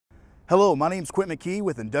Hello, my name is Quint McKee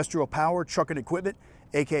with Industrial Power Truck and Equipment,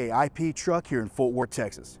 aka IP Truck here in Fort Worth,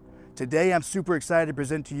 Texas. Today I'm super excited to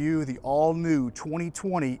present to you the all-new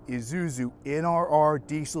 2020 Isuzu NRR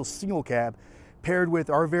diesel single cab paired with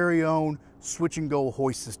our very own switch and go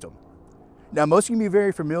hoist system. Now most of you may be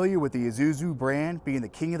very familiar with the Isuzu brand being the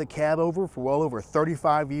king of the cab over for well over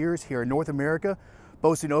 35 years here in North America,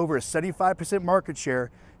 boasting over a 75% market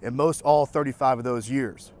share in most all 35 of those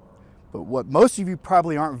years. But what most of you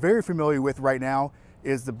probably aren't very familiar with right now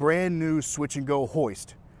is the brand new switch and go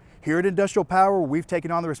hoist. Here at Industrial Power, we've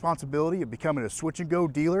taken on the responsibility of becoming a switch and go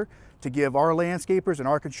dealer to give our landscapers and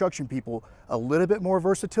our construction people a little bit more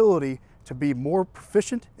versatility to be more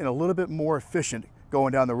proficient and a little bit more efficient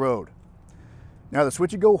going down the road. Now the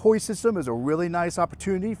switch and go hoist system is a really nice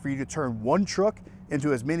opportunity for you to turn one truck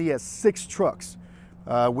into as many as 6 trucks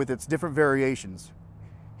with its different variations.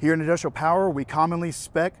 Here in Industrial Power, we commonly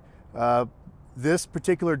spec this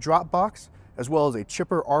particular drop box, as well as a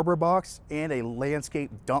chipper arbor box and a landscape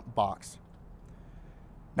dump box.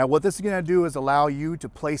 Now what this is going to do is allow you to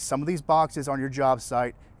place some of these boxes on your job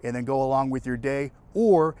site and then go along with your day,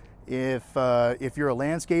 or if you're a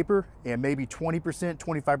landscaper and maybe 20%,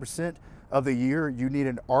 25% of the year you need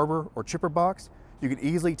an arbor or chipper box, you can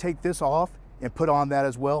easily take this off and put on that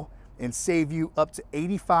as well and save you up to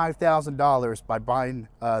 $85,000 by buying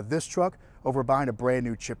this truck over buying a brand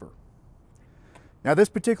new chipper. Now this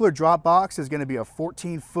particular drop box is going to be a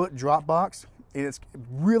 14-foot drop box, and it's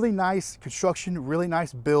really nice construction, really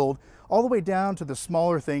nice build, all the way down to the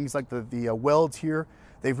smaller things like the welds here.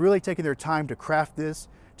 They've really taken their time to craft this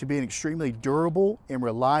to be an extremely durable and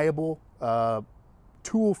reliable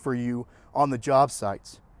tool for you on the job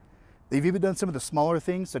sites. They've even done some of the smaller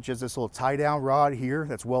things, such as this little tie-down rod here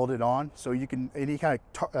that's welded on, so you can, any kind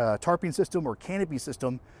of tarping system or canopy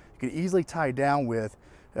system, you can easily tie down with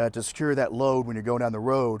to secure that load when you're going down the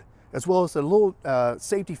road, as well as a little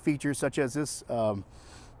safety features such as this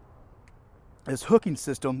this hooking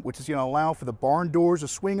system, which is going to allow for the barn doors to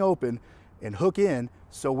swing open and hook in,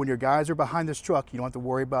 so when your guys are behind this truck, you don't have to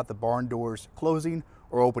worry about the barn doors closing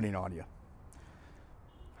or opening on you.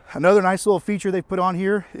 Another nice little feature they've put on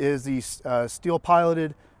here is these steel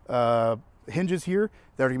piloted hinges here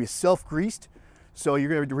that are going to be self-greased. So you're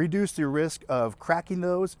going to reduce the risk of cracking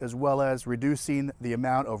those, as well as reducing the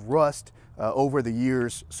amount of rust over the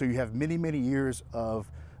years. So you have many, many years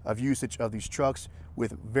of usage of these trucks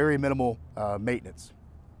with very minimal maintenance.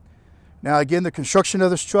 Now again, the construction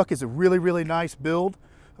of this truck is a really, really nice build.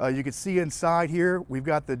 You can see inside here, we've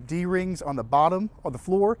got the D-rings on the bottom of the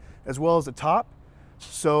floor, as well as the top.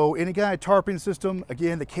 So any kind of tarping system,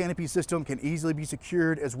 again, the canopy system can easily be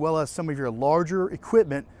secured, as well as some of your larger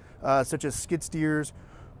equipment, such as skid steers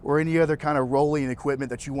or any other kind of rolling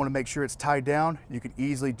equipment that you want to make sure it's tied down, you can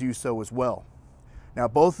easily do so as well. Now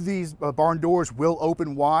both of these barn doors will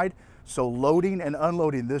open wide, so loading and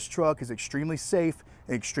unloading this truck is extremely safe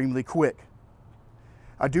and extremely quick.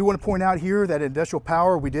 I do want to point out here that Industrial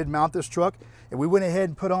Power, we did mount this truck, and we went ahead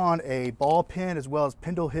and put on a ball pin as well as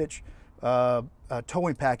spindle hitch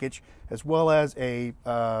towing package, as well as a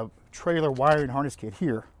trailer wiring harness kit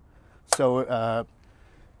here. So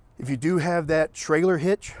if you do have that trailer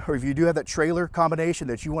hitch, or if you do have that trailer combination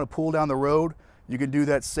that you want to pull down the road, you can do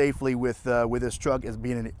that safely with this truck as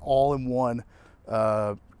being an all-in-one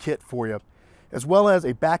kit for you. As well as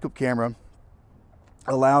a backup camera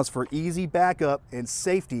allows for easy backup and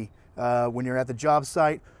safety when you're at the job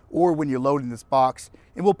site or when you're loading this box.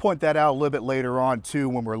 And we'll point that out a little bit later on too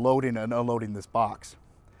when we're loading and unloading this box.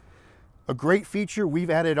 A great feature we've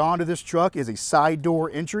added onto this truck is a side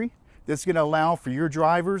door entry. This is going to allow for your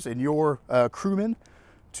drivers and your crewmen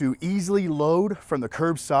to easily load from the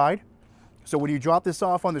curbside. So when you drop this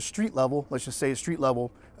off on the street level, let's just say street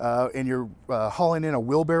level, and you're hauling in a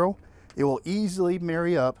wheelbarrow, it will easily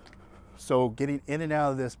marry up. So getting in and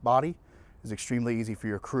out of this body is extremely easy for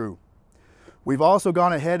your crew. We've also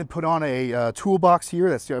gone ahead and put on a toolbox here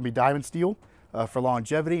that's going to be diamond steel for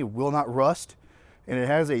longevity. It will not rust. And it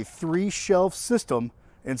has a 3-shelf system.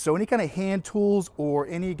 And so any kind of hand tools or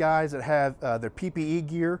any guys that have their PPE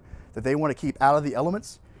gear that they want to keep out of the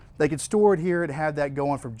elements, they can store it here and have that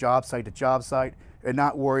going from job site to job site and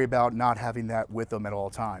not worry about not having that with them at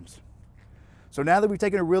all times. So now that we've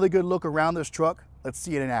taken a really good look around this truck, let's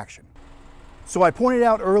see it in action. So I pointed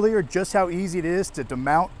out earlier just how easy it is to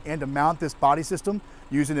mount this body system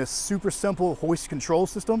using this super simple hoist control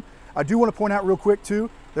system. I do want to point out real quick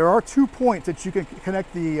too, there are 2 points that you can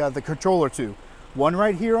connect the controller to. One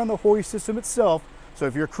right here on the hoist system itself, so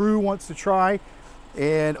if your crew wants to try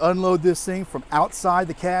and unload this thing from outside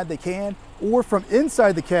the cab, they can, or from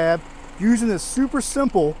inside the cab using this super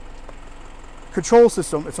simple control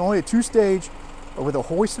system. It's only a 2-stage with a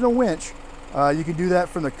hoist and a winch. You can do that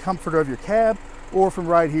from the comfort of your cab or from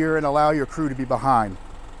right here and allow your crew to be behind.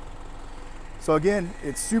 So again,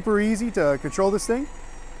 it's super easy to control this thing.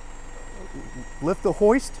 Lift the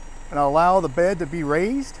hoist and allow the bed to be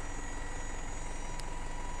raised.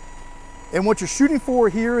 And what you're shooting for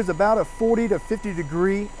here is about a 40 to 50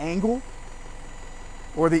 degree angle.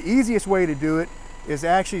 Or the easiest way to do it is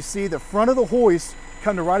actually see the front of the hoist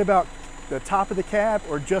come to right about the top of the cab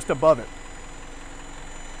or just above it.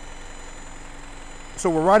 So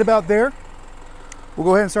we're right about there. We'll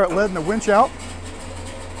go ahead and start letting the winch out.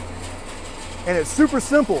 And it's super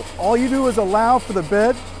simple. All you do is allow for the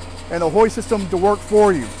bed and the hoist system to work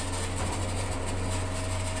for you.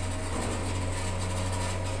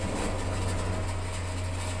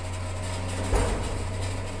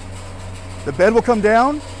 The bed will come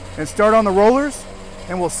down and start on the rollers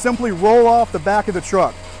and will simply roll off the back of the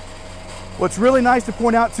truck. What's really nice to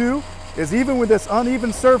point out too is even with this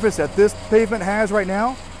uneven surface that this pavement has right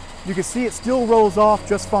now, you can see it still rolls off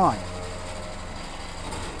just fine.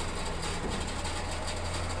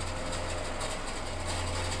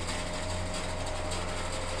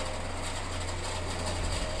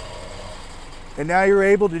 And now you're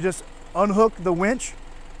able to just unhook the winch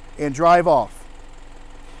and drive off.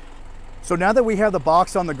 So now that we have the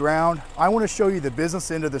box on the ground, I want to show you the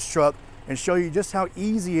business end of this truck and show you just how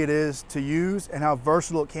easy it is to use and how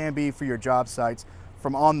versatile it can be for your job sites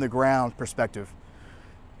from on the ground perspective.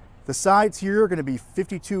 The sides here are going to be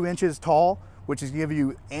 52 inches tall, which is going to give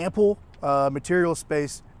you ample material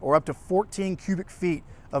space, or up to 14 cubic feet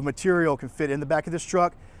of material can fit in the back of this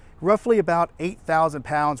truck, roughly about 8,000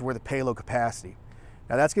 pounds worth of payload capacity.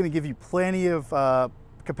 Now that's going to give you plenty of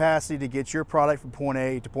capacity to get your product from point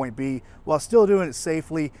A to point B while still doing it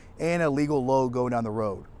safely and a legal load going down the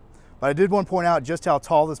road. But I did want to point out just how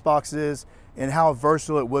tall this box is and how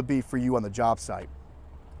versatile it would be for you on the job site.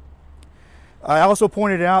 I also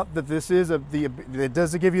pointed out that this is it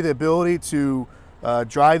does give you the ability to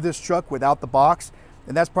drive this truck without the box,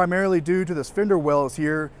 and that's primarily due to this fender wells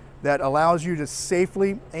here that allows you to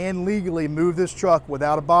safely and legally move this truck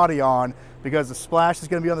without a body on, because the splash is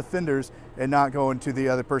going to be on the fenders and not going to the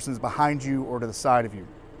other persons behind you or to the side of you.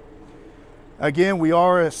 Again, we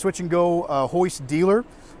are a switch and go hoist dealer,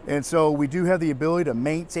 and so we do have the ability to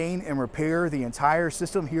maintain and repair the entire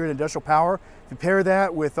system here at Industrial Power. Compare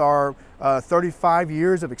that with our 35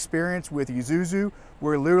 years of experience with Isuzu.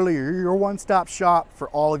 We're literally your one-stop shop for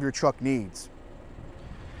all of your truck needs.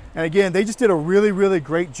 And again, they just did a really, really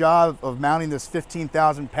great job of mounting this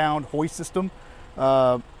 15,000 pound hoist system.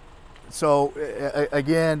 Again,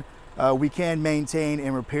 we can maintain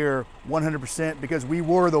and repair 100% because we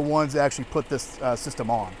were the ones that actually put this system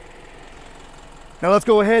on. Now let's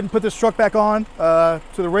go ahead and put this truck back on to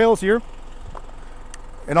the rails here.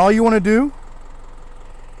 And all you want to do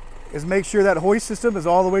is make sure that hoist system is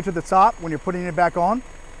all the way to the top when you're putting it back on.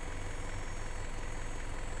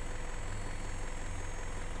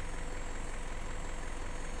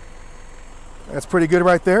 That's pretty good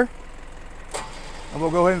right there. And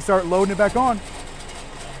we'll go ahead and start loading it back on.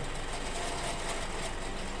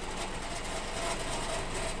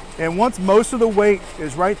 And once most of the weight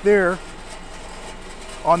is right there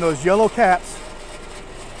on those yellow caps,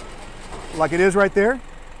 like it is right there,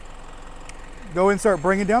 go ahead and start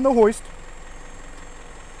bringing down the hoist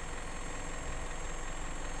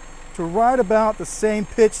to right about the same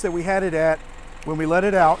pitch that we had it at when we let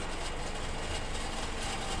it out.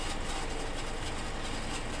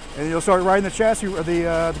 And you'll start riding the chassis, or the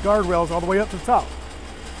guardrails all the way up to the top.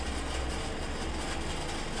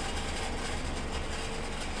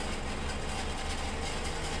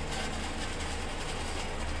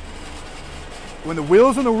 When the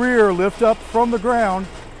wheels in the rear lift up from the ground,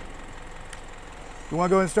 you want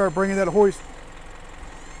to go ahead and start bringing that hoist.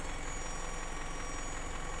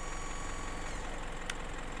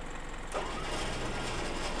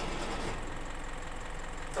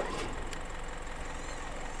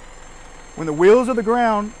 When the wheels of the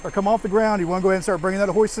ground or come off the ground, you want to go ahead and start bringing that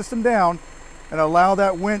hoist system down and allow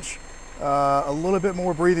that winch a little bit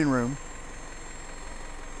more breathing room.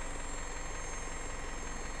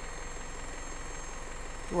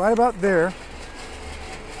 Right about there,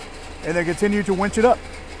 and then continue to winch it up.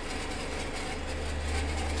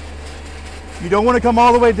 You don't want to come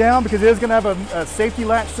all the way down because it is going to have a safety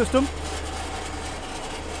latch system.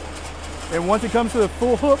 And once it comes to the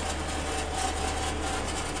full hook,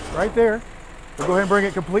 right there, we'll go ahead and bring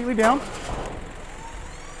it completely down.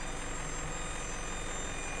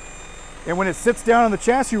 And when it sits down on the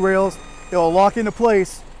chassis rails, it'll lock into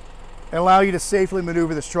place and allow you to safely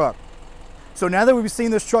maneuver this truck. So now that we've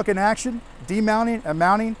seen this truck in action, demounting and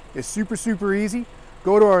mounting is super easy.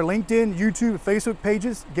 Go to our LinkedIn, YouTube, and Facebook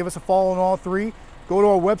pages. Give us a follow on all three. Go to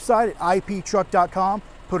our website at iptruck.com.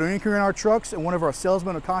 Put an inquiry in our trucks and one of our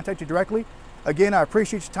salesmen will contact you directly. Again, I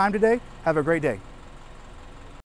appreciate your time today. Have a great day.